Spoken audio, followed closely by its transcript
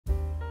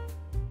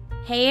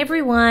Hey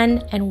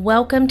everyone, and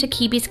welcome to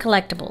Keeby's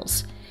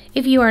Collectibles.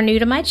 If you are new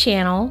to my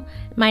channel,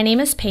 my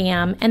name is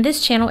Pam, and this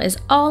channel is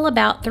all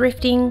about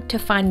thrifting to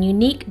find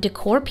unique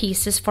decor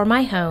pieces for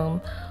my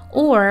home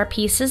or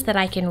pieces that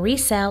I can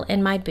resell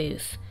in my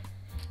booth.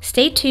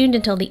 Stay tuned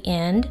until the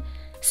end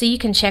so you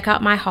can check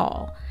out my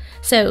haul.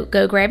 So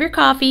go grab your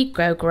coffee,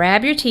 go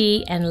grab your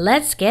tea, and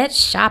let's get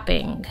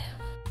shopping.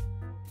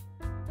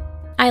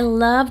 I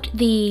loved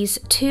these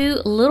two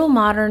little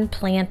modern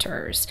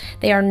planters.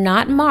 They are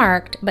not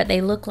marked, but they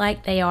look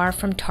like they are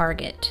from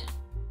Target.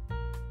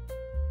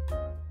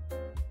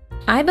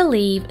 I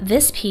believe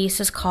this piece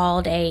is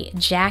called a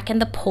Jack in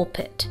the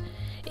Pulpit.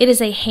 It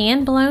is a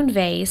hand-blown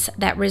vase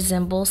that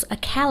resembles a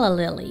calla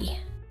lily.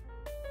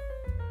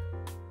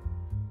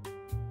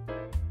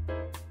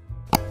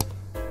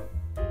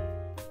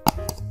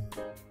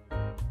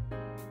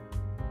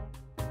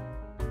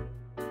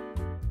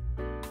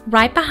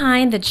 Right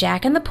behind the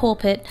Jack in the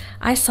Pulpit,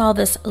 I saw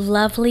this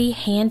lovely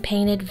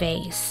hand-painted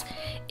vase.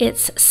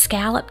 Its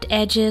scalloped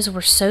edges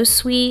were so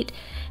sweet,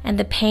 and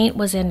the paint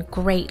was in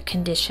great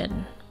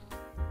condition.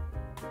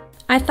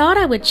 I thought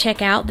I would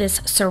check out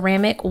this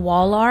ceramic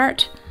wall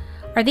art.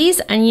 Are these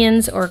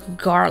onions or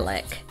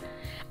garlic?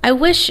 I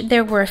wish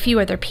there were a few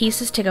other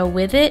pieces to go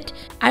with it.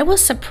 I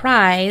was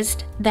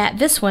surprised that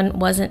this one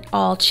wasn't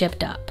all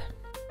chipped up.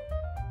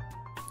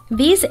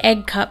 These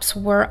egg cups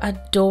were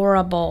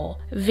adorable,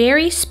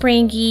 very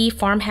springy,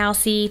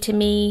 farmhousey to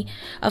me.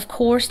 Of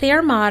course they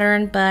are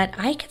modern, but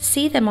I could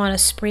see them on a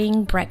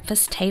spring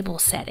breakfast table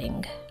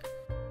setting.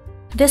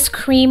 This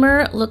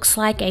creamer looks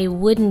like a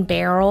wooden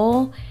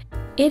barrel.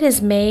 It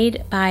is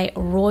made by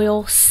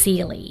Royal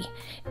Sealy.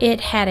 It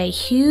had a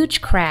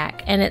huge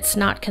crack and it's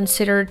not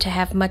considered to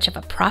have much of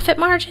a profit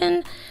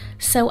margin,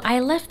 so I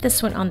left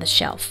this one on the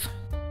shelf.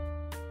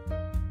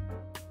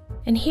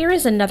 And here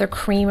is another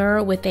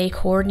creamer with a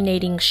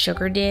coordinating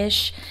sugar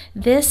dish.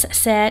 This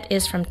set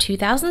is from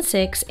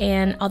 2006,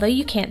 and although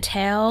you can't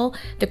tell,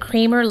 the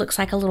creamer looks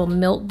like a little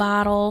milk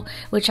bottle,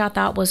 which I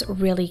thought was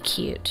really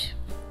cute.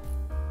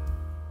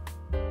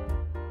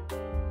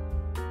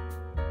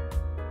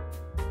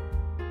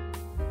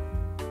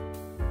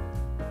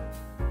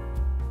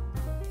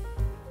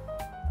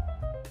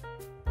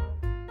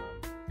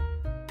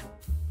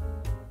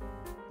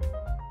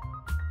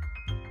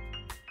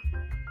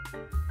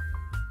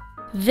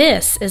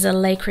 This is a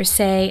Le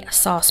Creuset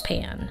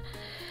saucepan.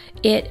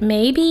 It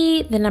may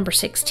be the number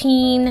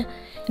 16.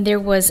 There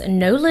was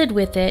no lid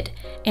with it,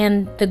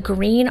 and the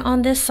green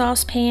on this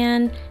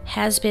saucepan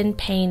has been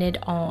painted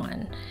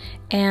on.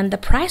 And the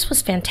price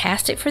was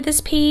fantastic for this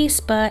piece,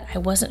 but I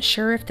wasn't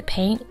sure if the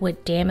paint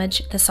would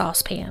damage the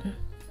saucepan.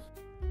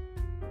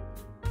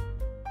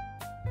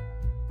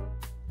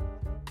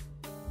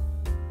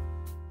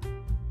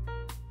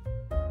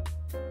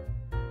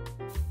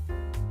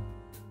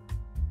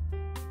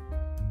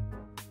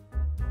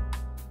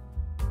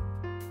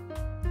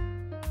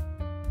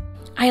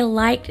 I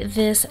liked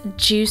this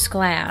juice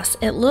glass.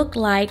 It looked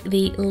like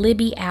the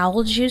Libby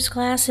Owl juice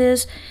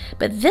glasses,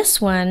 but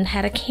this one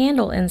had a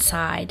candle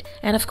inside,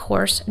 and of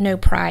course, no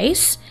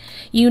price.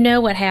 You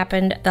know what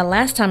happened the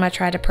last time I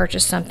tried to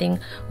purchase something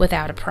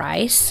without a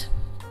price.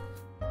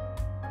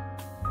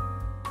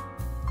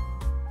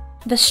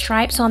 The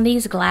stripes on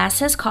these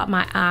glasses caught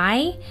my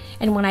eye,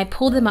 and when I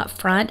pulled them up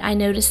front, I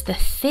noticed the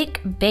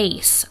thick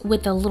base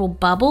with a little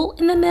bubble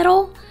in the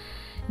middle.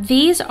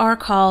 These are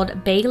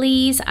called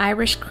Bailey's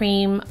Irish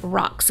Cream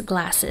Rocks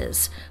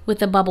glasses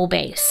with a bubble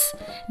base.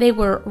 They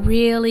were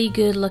really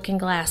good looking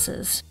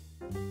glasses.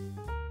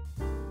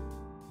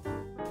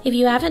 If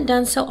you haven't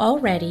done so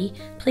already,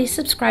 please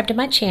subscribe to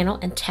my channel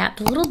and tap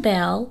the little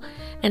bell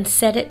and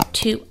set it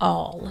to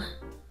all.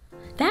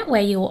 That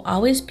way you will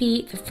always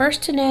be the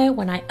first to know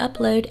when I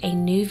upload a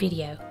new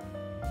video.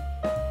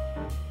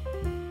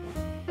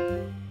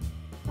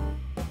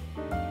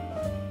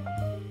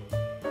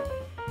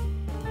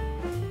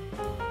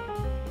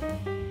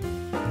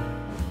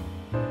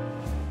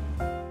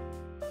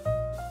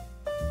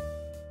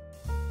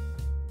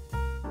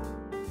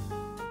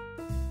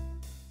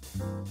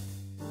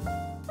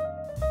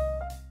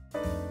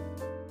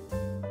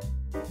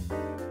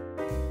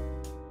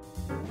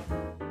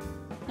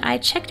 I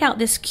checked out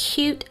this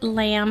cute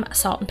lamb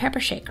salt and pepper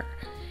shaker.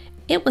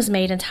 It was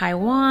made in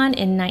Taiwan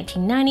in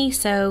 1990,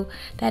 so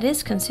that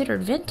is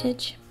considered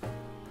vintage.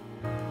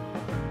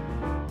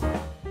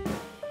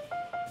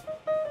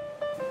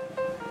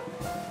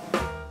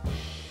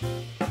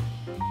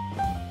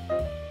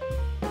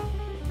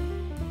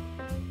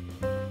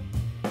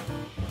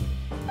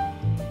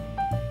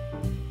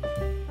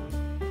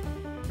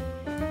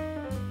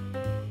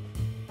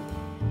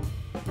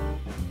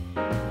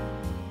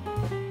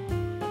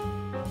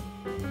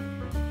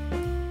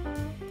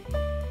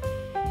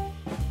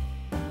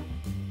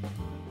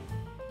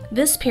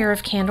 This pair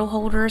of candle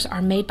holders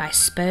are made by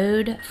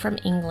Spode from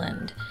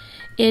England.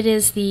 It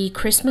is the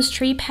Christmas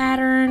tree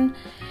pattern.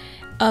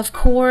 Of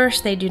course,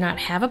 they do not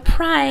have a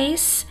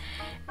price,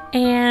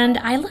 and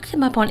I looked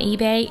them up on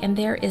eBay and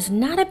there is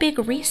not a big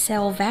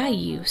resale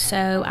value,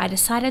 so I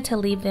decided to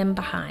leave them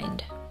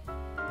behind.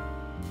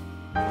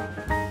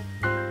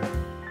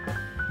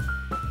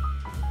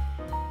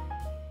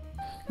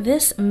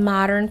 This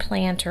modern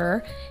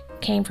planter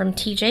came from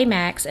TJ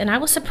Maxx, and I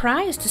was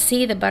surprised to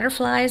see the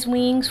butterfly's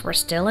wings were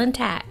still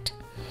intact.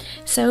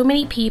 So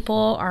many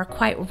people are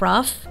quite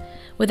rough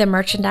with the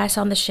merchandise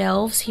on the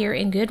shelves here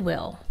in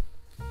Goodwill.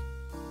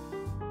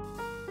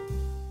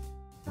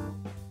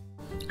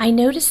 I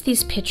noticed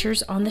these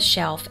pictures on the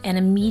shelf and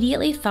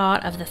immediately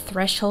thought of the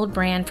Threshold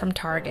brand from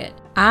Target.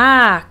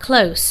 Ah,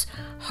 close!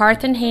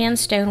 Hearth and Hand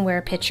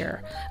stoneware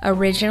pitcher,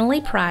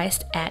 originally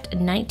priced at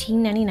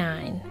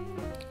 $19.99.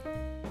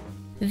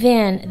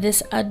 Then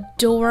this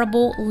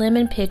adorable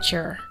lemon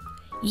pitcher.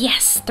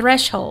 Yes,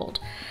 Threshold.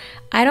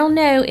 I don't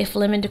know if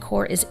lemon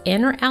decor is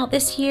in or out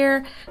this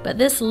year, but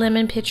this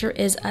lemon pitcher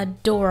is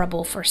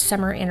adorable for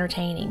summer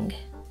entertaining.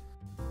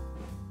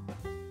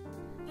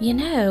 You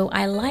know,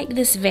 I like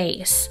this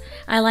vase.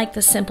 I like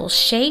the simple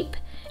shape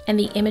and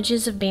the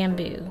images of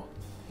bamboo.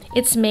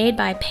 It's made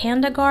by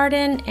Panda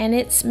Garden and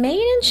it's made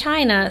in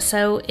China,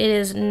 so it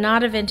is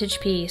not a vintage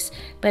piece,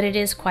 but it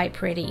is quite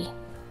pretty.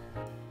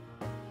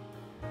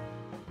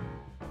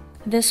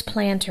 This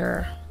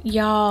planter,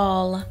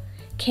 y'all,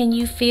 can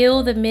you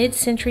feel the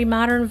mid-century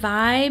modern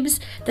vibes?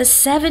 The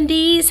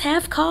 70s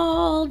have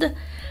called.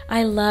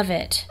 I love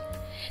it.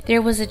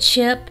 There was a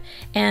chip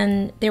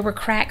and there were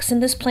cracks in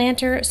this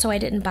planter, so I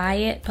didn't buy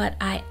it, but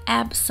I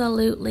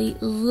absolutely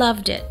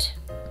loved it.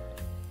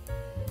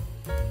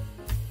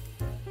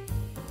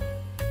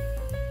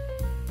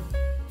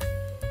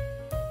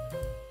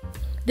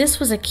 This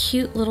was a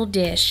cute little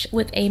dish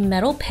with a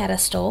metal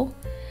pedestal,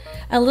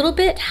 a little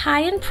bit high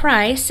in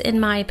price in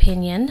my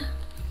opinion.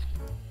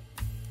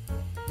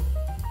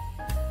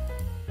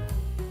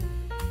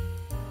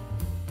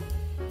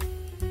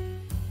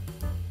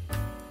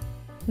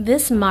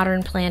 This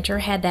modern planter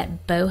had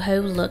that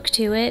boho look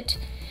to it.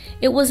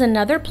 It was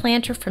another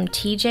planter from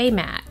TJ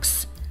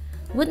Maxx.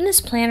 Wouldn't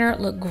this planter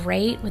look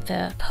great with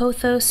a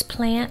pothos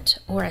plant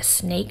or a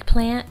snake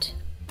plant?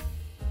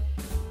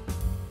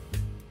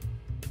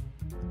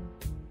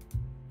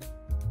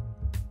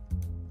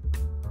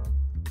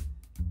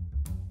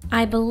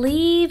 I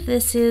believe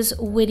this is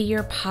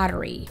Whittier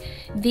pottery.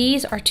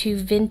 These are two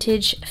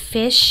vintage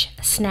fish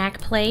snack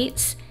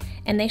plates,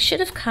 and they should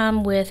have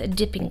come with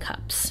dipping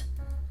cups.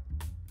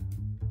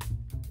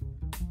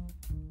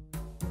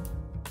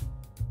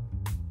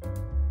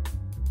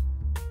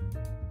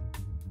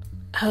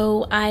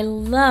 Oh, I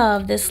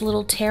love this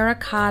little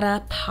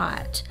terracotta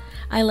pot.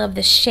 I love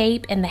the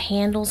shape and the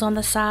handles on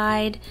the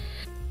side.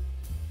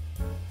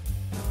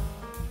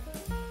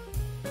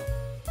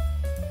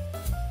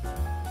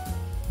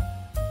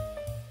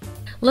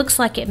 Looks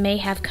like it may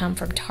have come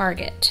from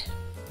Target.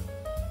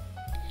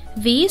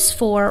 These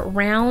 4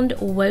 round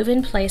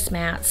woven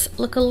placemats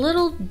look a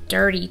little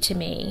dirty to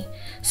me,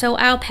 so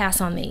I'll pass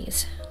on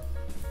these.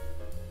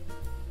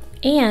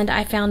 And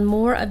I found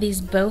more of these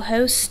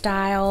boho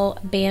style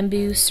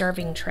bamboo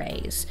serving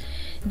trays.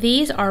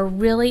 These are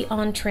really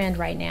on trend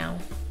right now.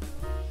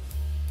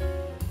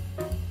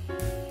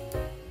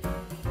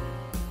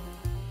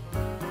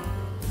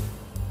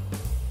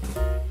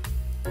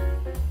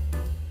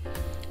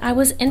 I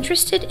was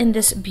interested in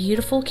this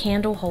beautiful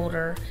candle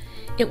holder.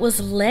 It was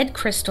lead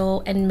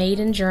crystal and made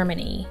in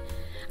Germany.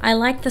 I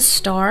like the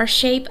star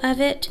shape of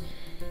it,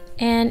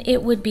 and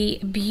it would be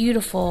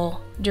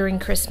beautiful during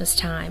Christmas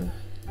time.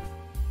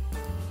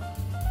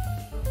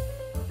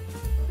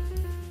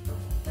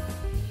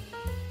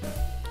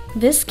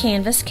 This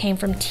canvas came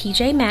from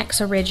TJ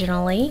Maxx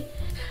originally.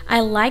 I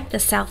like the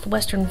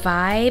southwestern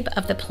vibe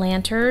of the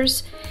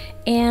planters,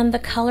 and the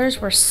colors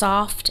were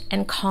soft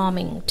and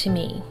calming to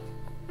me.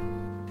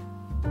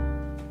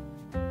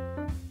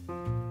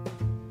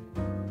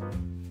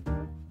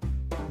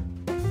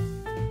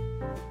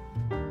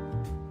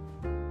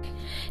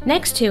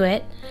 Next to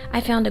it,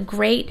 I found a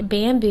great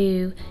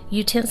bamboo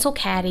utensil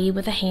caddy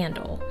with a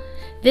handle.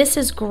 This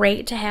is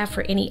great to have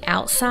for any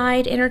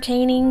outside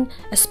entertaining,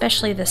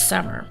 especially this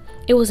summer.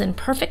 It was in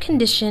perfect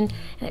condition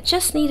and it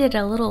just needed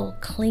a little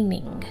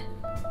cleaning.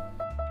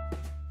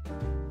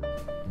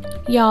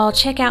 Y'all,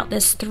 check out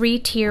this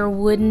 3-tier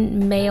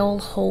wooden mail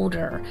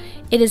holder.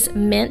 It is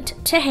meant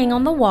to hang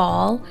on the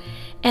wall,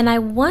 and I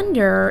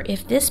wonder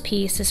if this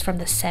piece is from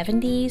the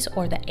 70s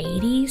or the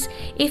 80s.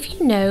 If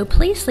you know,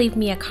 please leave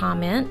me a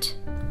comment.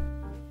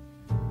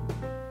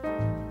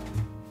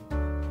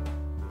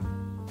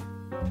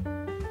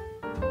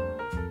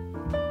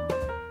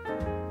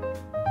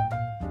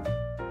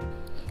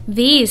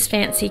 These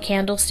fancy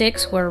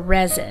candlesticks were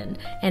resin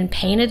and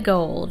painted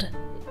gold.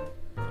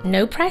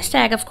 No price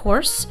tag, of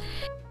course.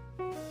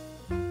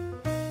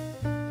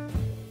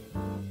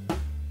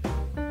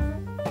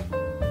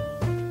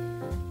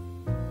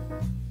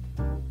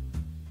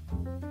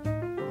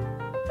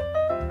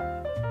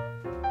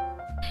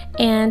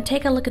 And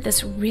take a look at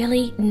this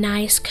really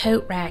nice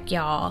coat rack,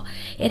 y'all.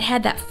 It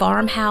had that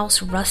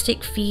farmhouse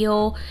rustic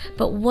feel,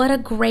 but what a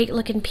great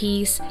looking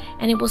piece,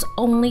 and it was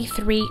only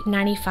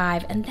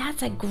 $3.95, and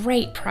that's a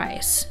great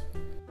price.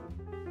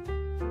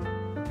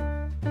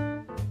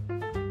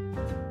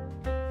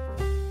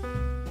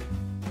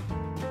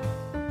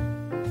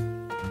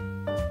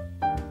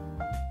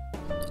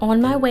 On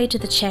my way to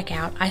the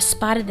checkout, I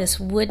spotted this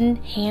wooden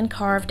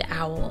hand-carved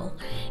owl.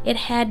 It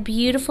had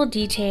beautiful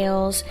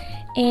details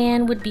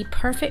and would be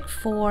perfect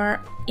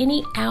for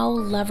any owl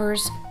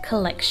lover's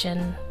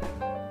collection.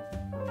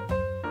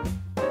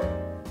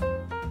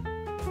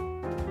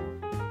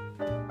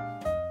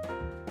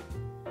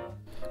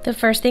 The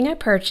first thing I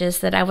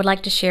purchased that I would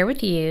like to share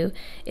with you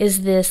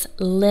is this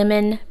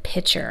lemon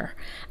pitcher.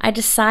 I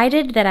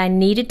decided that I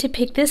needed to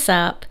pick this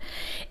up.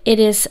 It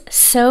is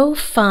so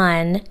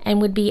fun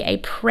and would be a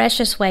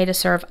precious way to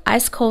serve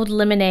ice-cold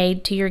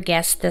lemonade to your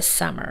guests this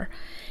summer.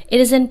 It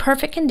is in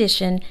perfect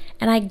condition,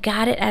 and I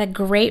got it at a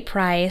great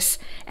price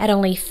at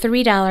only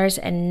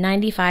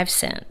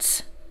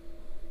 $3.95.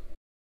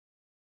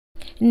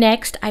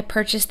 Next, I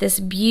purchased this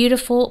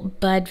beautiful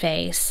bud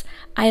vase.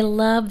 I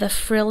love the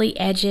frilly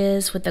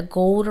edges with the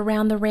gold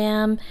around the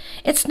rim.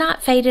 It's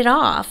not faded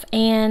off,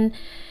 and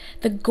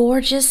the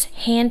gorgeous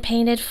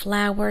hand-painted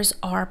flowers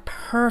are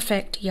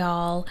perfect,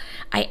 y'all.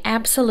 I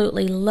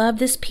absolutely love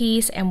this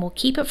piece and will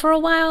keep it for a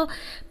while,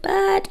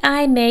 but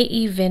I may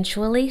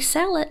eventually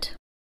sell it.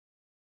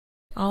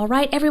 All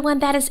right, everyone,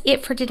 that is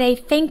it for today.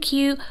 Thank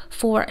you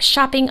for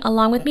shopping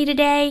along with me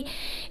today.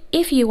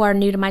 If you are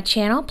new to my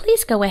channel,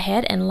 please go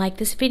ahead and like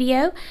this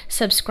video,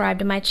 subscribe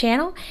to my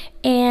channel,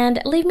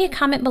 and leave me a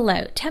comment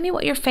below. Tell me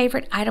what your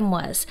favorite item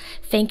was.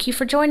 Thank you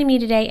for joining me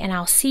today, and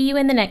I'll see you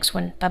in the next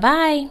one.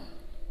 Bye-bye.